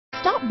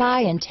Stop by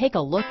and take a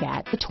look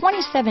at the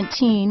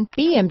 2017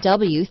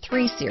 BMW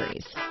 3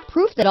 Series.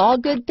 Proof that all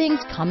good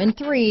things come in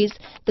threes,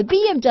 the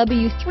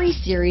BMW 3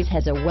 Series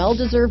has a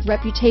well-deserved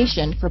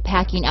reputation for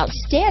packing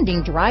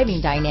outstanding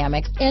driving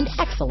dynamics and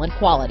excellent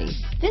quality.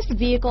 This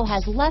vehicle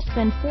has less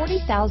than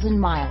 40,000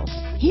 miles.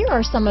 Here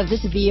are some of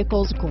this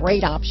vehicle's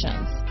great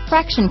options: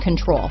 traction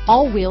control,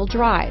 all-wheel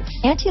drive,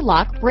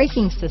 anti-lock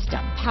braking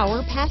system,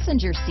 power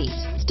passenger seat,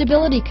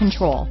 stability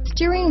control,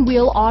 steering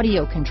wheel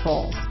audio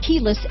controls,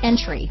 keyless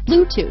entry,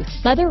 Bluetooth,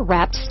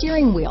 leather-wrapped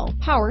steering wheel,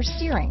 power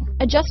steering,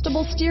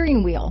 adjustable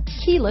steering wheel,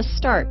 keyless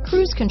start,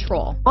 cruise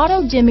control,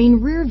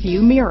 auto-dimming rear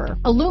view mirror,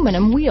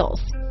 aluminum wheels,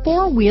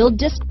 four-wheel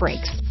disc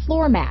brakes,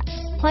 floor mats,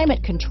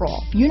 climate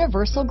control,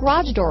 universal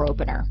garage door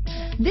opener.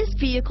 This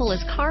vehicle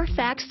is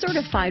CARFAX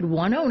certified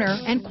one owner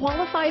and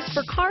qualifies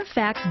for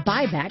CARFAX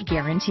buyback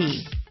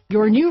guarantee.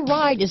 Your new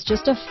ride is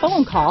just a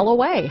phone call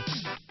away.